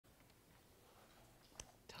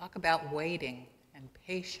Talk about waiting and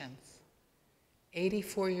patience.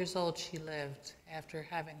 84 years old she lived after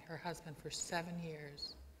having her husband for 7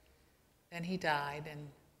 years. Then he died, and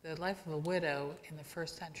the life of a widow in the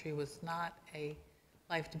first century was not a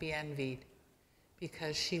life to be envied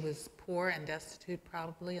because she was poor and destitute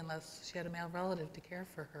probably unless she had a male relative to care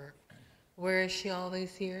for her. Where is she all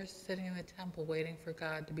these years? Sitting in the temple waiting for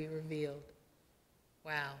God to be revealed.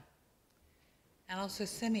 Wow. And also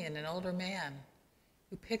Simeon, an older man,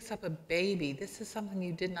 who picks up a baby. This is something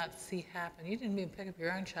you did not see happen. You didn't even pick up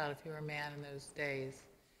your own child if you were a man in those days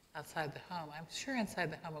outside the home. I'm sure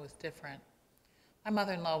inside the home it was different. My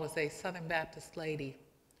mother-in-law was a Southern Baptist lady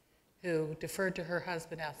who deferred to her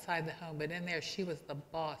husband outside the home, but in there she was the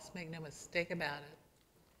boss, make no mistake about it.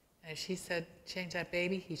 And if she said, change that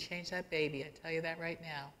baby, he changed that baby. I tell you that right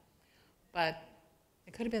now. But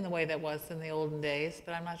it could have been the way that was in the olden days,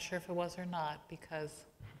 but I'm not sure if it was or not because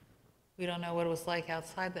we don't know what it was like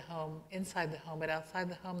outside the home, inside the home, but outside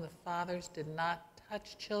the home, the fathers did not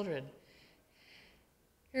touch children.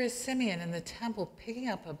 Here is Simeon in the temple picking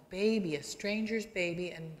up a baby, a stranger's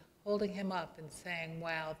baby, and holding him up and saying,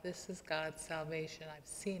 wow, this is God's salvation. I've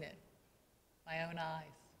seen it, my own eyes.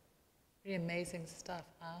 Pretty amazing stuff,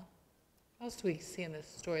 huh? What else do we see in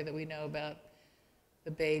this story that we know about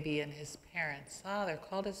the baby and his parents? They're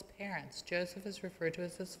called his parents. Joseph is referred to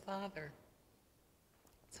as his father.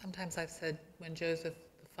 Sometimes I've said when Joseph,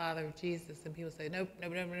 the father of Jesus, and people say, nope, it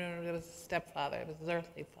was his stepfather, it was his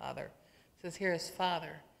earthly father. It says here his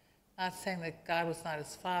father. Not saying that God was not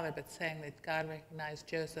his father, but saying that God recognized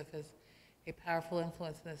Joseph as a powerful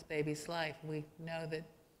influence in this baby's life. We know that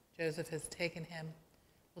Joseph has taken him,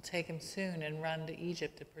 will take him soon and run to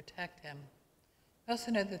Egypt to protect him. We also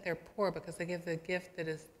know that they're poor because they give the gift that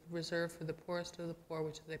is reserved for the poorest of the poor,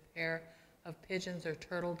 which is a pair of pigeons or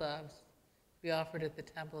turtle doves to be offered at the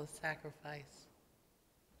temple as sacrifice.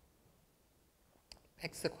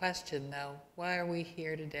 Begs the question, though, why are we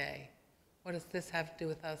here today? What does this have to do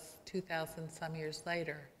with us 2,000 some years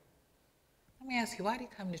later? Let me ask you, why do you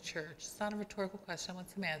come to church? It's not a rhetorical question. I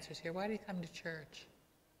want some answers here. Why do you come to church?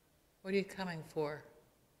 What are you coming for?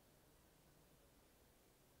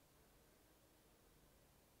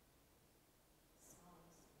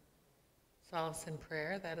 Solace in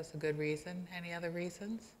prayer. That is a good reason. Any other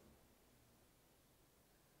reasons?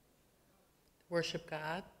 Worship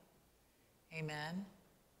God. Amen.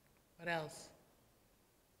 What else?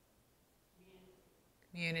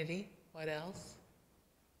 Community. What else?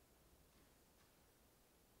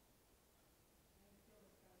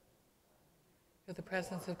 Feel the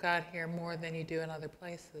presence of God here more than you do in other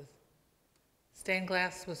places. Stained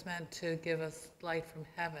glass was meant to give us light from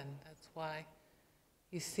heaven. That's why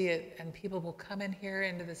you see it, and people will come in here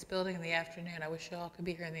into this building in the afternoon. I wish you all could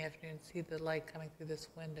be here in the afternoon and see the light coming through this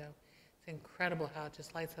window. It's incredible how it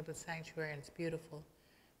just lights up the sanctuary, and it's beautiful.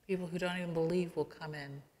 People who don't even believe will come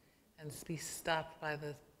in and be stopped by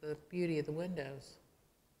the beauty of the windows.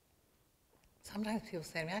 Sometimes people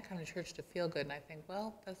say to me, I come to church to feel good, and I think,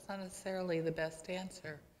 well, that's not necessarily the best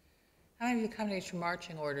answer. How many of you come to issue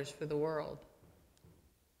marching orders for the world?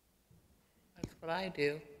 That's what I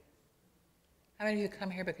do. How many of you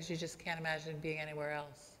come here because you just can't imagine being anywhere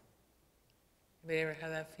else? Anybody ever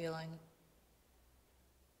have that feeling?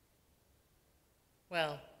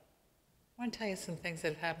 Well, I want to tell you some things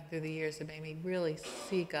that have happened through the years that made me really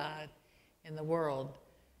see God in the world.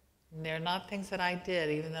 And they're not things that I did,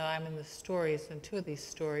 even though I'm in the stories, in two of these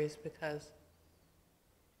stories, because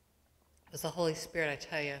it was the Holy Spirit, I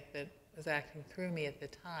tell you, that was acting through me at the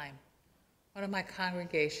time. One of my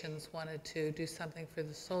congregations wanted to do something for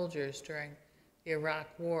the soldiers during the Iraq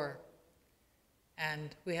War.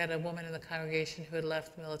 And we had a woman in the congregation who had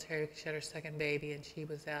left the military because she had her second baby, and she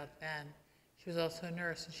was out then. She was also a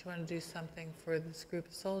nurse, and she wanted to do something for this group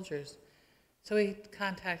of soldiers. So we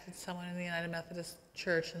contacted someone in the United Methodist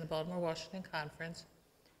Church in the Baltimore, Washington Conference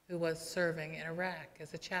who was serving in Iraq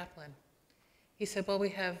as a chaplain. He said, well, we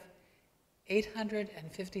have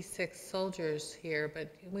 856 soldiers here,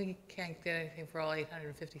 but we can't get anything for all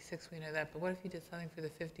 856, we know that, but what if you did something for the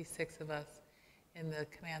 56 of us in the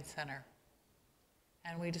command center?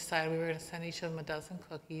 And we decided we were going to send each of them a dozen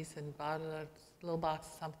cookies and bought a little box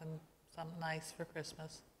of something nice for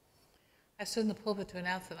Christmas. I stood in the pulpit to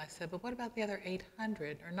announce it, and I said, but what about the other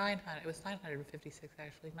 800, or 900, it was 956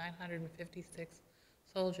 actually, 956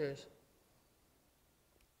 soldiers.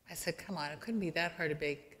 I said, come on, it couldn't be that hard to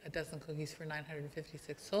bake a dozen cookies for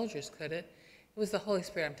 956 soldiers, could it? It was the Holy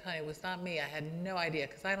Spirit, I'm telling you, it was not me. I had no idea,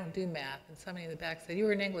 because I don't do math. And somebody in the back said, you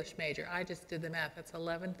were an English major. I just did the math. That's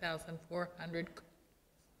 11,400 cookies.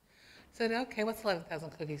 I said, okay, what's 11,000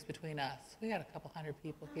 cookies between us? We got a couple hundred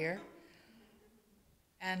people here.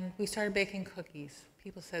 And we started baking cookies.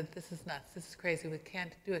 People said, this is nuts, this is crazy, we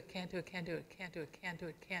can't do it, can't do it, can't do it, can't do it, can't do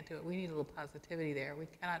it, can't do it. We need a little positivity there. We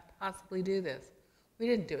cannot possibly do this. We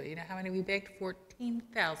didn't do it. You know how many we baked?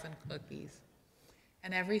 14,000 cookies.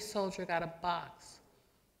 And every soldier got a box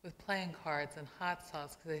with playing cards and hot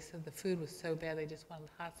sauce because they said the food was so bad they just wanted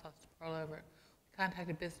hot sauce to pour all over it. We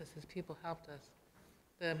contacted businesses, people helped us.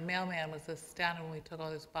 The mailman was astounded when we took all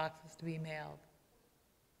those boxes to be mailed.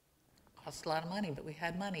 Cost a lot of money, but we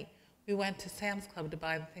had money. We went to Sam's Club to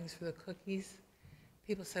buy the things for the cookies.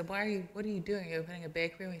 People said, what are you doing? Are you opening a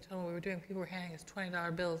bakery? And we told them what we were doing. People were handing us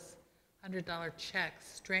 $20 bills, $100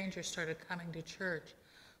 checks. Strangers started coming to church.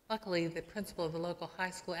 Luckily, the principal of the local high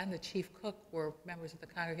school and the chief cook were members of the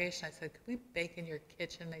congregation. I said, could we bake in your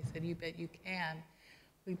kitchen? They said, you bet you can.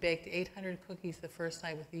 We baked 800 cookies the first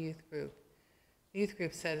night with the youth group. The youth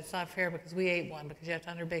group said, it's not fair because we ate one, because you have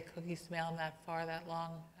to underbake cookies to mail them that far, that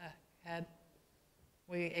long ahead.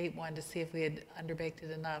 We ate one to see if we had underbaked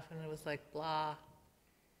it enough, and it was like, blah.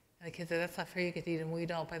 And the kids said, that's not fair, you get to eat, and we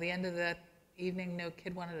don't. By the end of that evening, no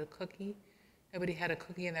kid wanted a cookie. Nobody had a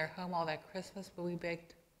cookie in their home all that Christmas, but we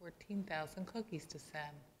baked 14,000 cookies to send.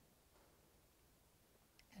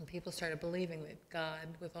 And people started believing that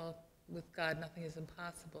with God, nothing is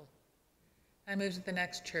impossible. I moved to the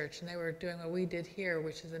next church, and they were doing what we did here,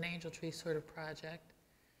 which is an angel tree sort of project.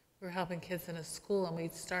 We were helping kids in a school, and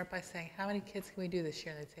we'd start by saying, how many kids can we do this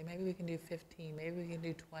year? And they'd say, maybe we can do 15, maybe we can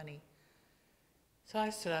do 20. So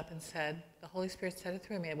I stood up and said, the Holy Spirit said it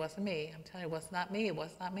through me. It wasn't me. I'm telling you, it was not me. It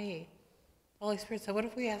was not me. The Holy Spirit said, what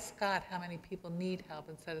if we ask God how many people need help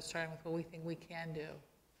instead of starting with what we think we can do?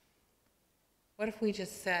 What if we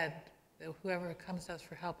just said that whoever comes to us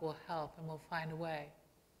for help will help and we'll find a way?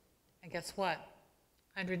 And guess what?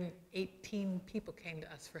 118 people came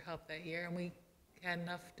to us for help that year, and we had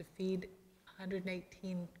enough to feed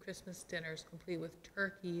 118 Christmas dinners, complete with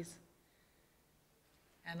turkeys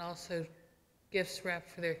and also gifts wrapped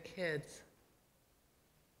for their kids.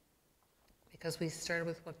 Because we started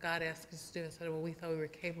with what God asked us to do instead of what we thought we were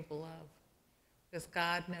capable of. Because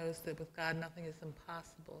God knows that with God nothing is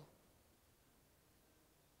impossible.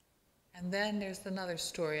 And then there's another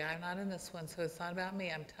story. I'm not in this one, so it's not about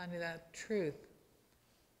me. I'm telling you that truth.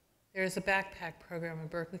 There is a backpack program in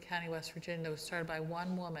Berkeley County, West Virginia that was started by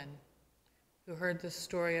one woman who heard the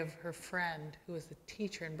story of her friend who was a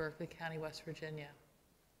teacher in Berkeley County, West Virginia.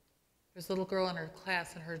 There was a little girl in her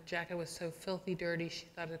class, and her jacket was so filthy dirty she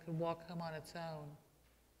thought it could walk home on its own.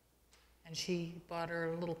 And she bought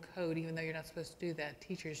her a little coat, even though you're not supposed to do that.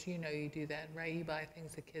 Teachers, you know you do that, right? You buy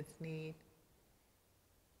things that kids need.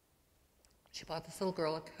 She bought this little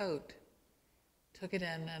girl a coat, took it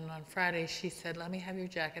in, and on Friday she said, let me have your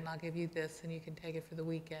jacket and I'll give you this and you can take it for the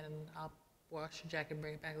weekend and I'll wash your jacket and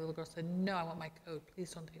bring it back. The little girl said, no, I want my coat.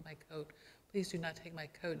 Please don't take my coat. Please do not take my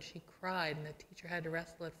coat. And she cried, and the teacher had to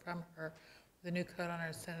wrestle it from her with a new coat on her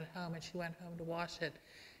and send it home, and she went home to wash it,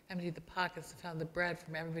 emptied the pockets, and found the bread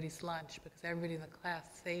from everybody's lunch because everybody in the class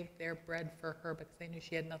saved their bread for her because they knew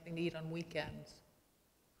she had nothing to eat on weekends.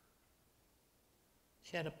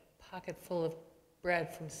 She had a pocket full of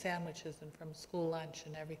bread from sandwiches and from school lunch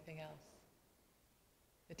and everything else.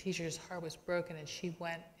 The teacher's heart was broken, and she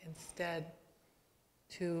went instead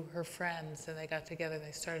to her friends, and they got together and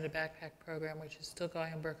they started a backpack program, which is still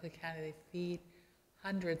going in Berkeley County. They feed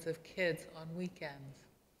hundreds of kids on weekends.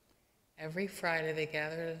 Every Friday they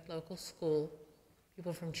gather at a local school.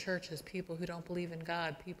 People from churches, people who don't believe in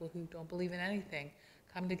God, people who don't believe in anything,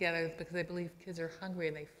 come together because they believe kids are hungry,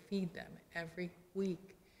 and they feed them every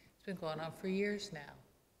week. It's been going on for years now.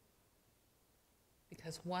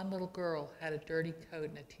 Because one little girl had a dirty coat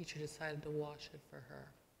and a teacher decided to wash it for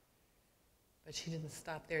her. But she didn't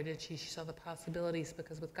stop there, did she? She saw the possibilities,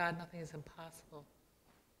 because with God nothing is impossible.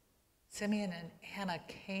 Simeon and Anna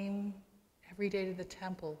came every day to the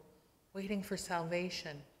temple, waiting for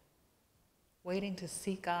salvation, waiting to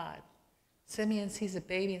see God. Simeon sees a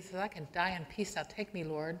baby and says, I can die in peace now. Take me,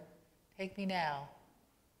 Lord. Take me now.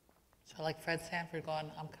 So like Fred Sanford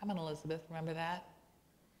going, I'm coming, Elizabeth. Remember that?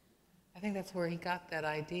 I think that's where he got that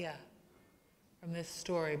idea from this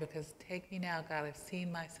story, because take me now, God. I've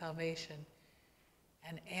seen my salvation.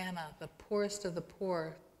 And Anna, the poorest of the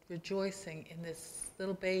poor, rejoicing in this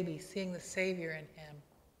little baby, seeing the Savior in him.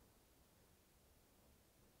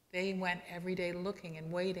 They went every day looking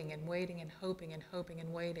and waiting and waiting and hoping and hoping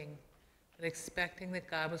and waiting, but expecting that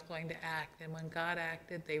God was going to act. And when God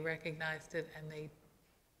acted, they recognized it and they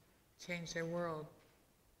changed their world.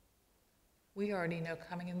 We already know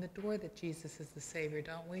coming in the door that Jesus is the Savior,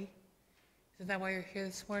 don't we? Isn't that why you're here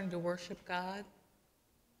this morning, to worship God?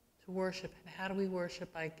 To worship. And how do we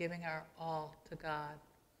worship? By giving our all to God.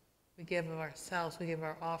 We give of ourselves, we give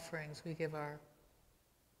our offerings, we give our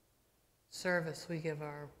service, we give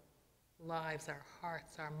our lives, our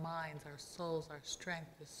hearts, our minds, our souls, our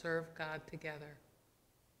strength to serve God together.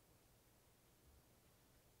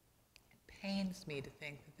 It pains me to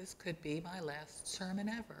think that this could be my last sermon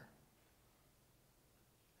ever.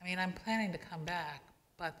 I mean, I'm planning to come back,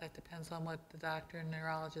 but that depends on what the doctor and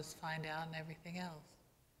neurologist find out and everything else.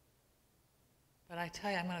 But I tell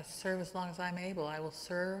you, I'm going to serve as long as I'm able. I will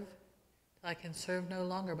serve till I can serve no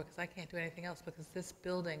longer, because I can't do anything else, because this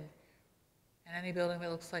building and any building that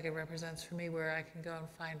looks like it represents for me where I can go and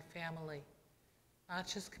find family. Not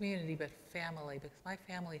just community, but family, because my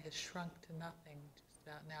family has shrunk to nothing just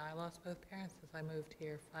about now. I lost both parents since I moved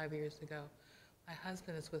here 5 years ago. My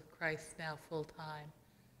husband is with Christ now full time.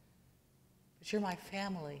 But you're my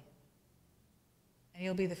family. And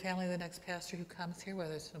you'll be the family of the next pastor who comes here,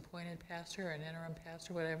 whether it's an appointed pastor or an interim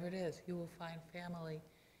pastor, whatever it is. You will find family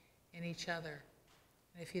in each other.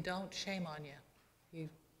 And if you don't, shame on you. You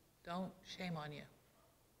don't, shame on you.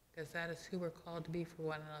 Because that is who we're called to be for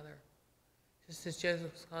one another. Just as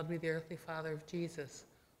Joseph was called to be the earthly father of Jesus,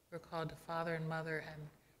 we're called to father and mother and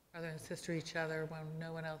brother and sister each other when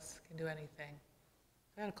no one else can do anything.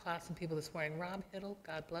 I had a class of people this morning. Rob Hiddle,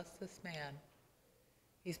 God bless this man.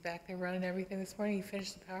 He's back there running everything this morning. He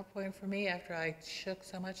finished the PowerPoint for me after I shook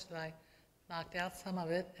so much that I knocked out some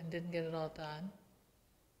of it and didn't get it all done.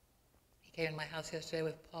 He came to my house yesterday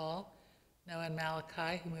with Paul, Noah, and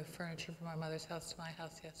Malachi, who moved furniture from our mother's house to my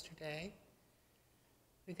house yesterday.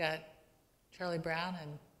 We got Charlie Brown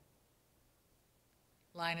and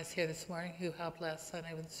Linus here this morning, who helped last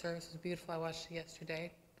Sunday with the service. It was beautiful. I watched it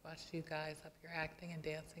yesterday. Watched you guys up here acting and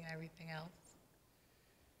dancing and everything else.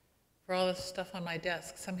 For all this stuff on my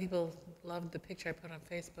desk. Some people loved the picture I put on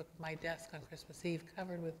Facebook of my desk on Christmas Eve,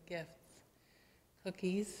 covered with gifts.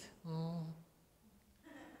 Cookies.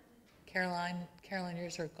 Caroline,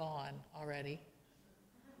 yours are gone already.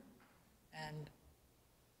 And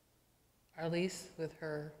Arlise with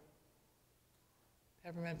her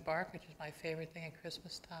peppermint bark, which is my favorite thing at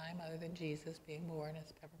Christmas time, other than Jesus being born,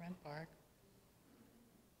 is peppermint bark.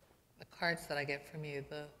 The cards that I get from you,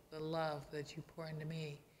 the love that you pour into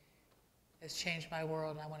me, has changed my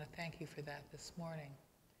world, and I want to thank you for that this morning.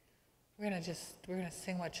 We're going to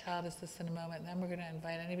sing What Child Is This in a moment, and then we're going to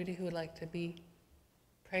invite anybody who would like to be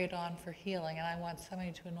prayed on for healing, and I want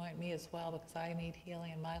somebody to anoint me as well, because I need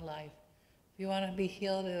healing in my life. If you want to be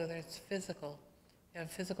healed, whether it's physical, if you have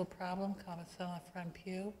a physical problem, come and sit on the front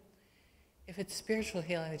pew. If it's spiritual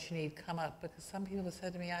healing that you need, come up, because some people have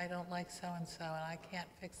said to me, I don't like so-and-so, and I can't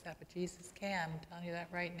fix that, but Jesus can. I'm telling you that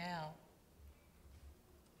right now.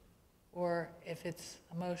 Or if it's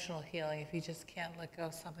emotional healing, if you just can't let go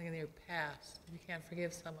of something in your past, if you can't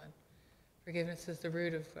forgive someone. Forgiveness is the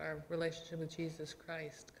root of our relationship with Jesus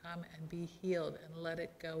Christ. Come and be healed and let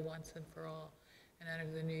it go once and for all, and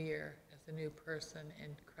enter the new year as a new person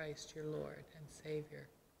in Christ your Lord and Savior.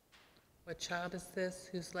 What child is this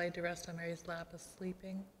who's laid to rest on Mary's lap is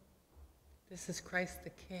sleeping? This is Christ the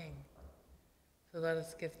King. So let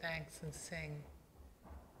us give thanks and sing.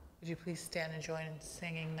 Would you please stand and join in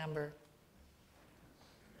singing number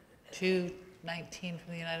 219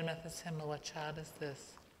 from the United Methodist hymnal, What Child Is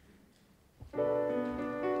This?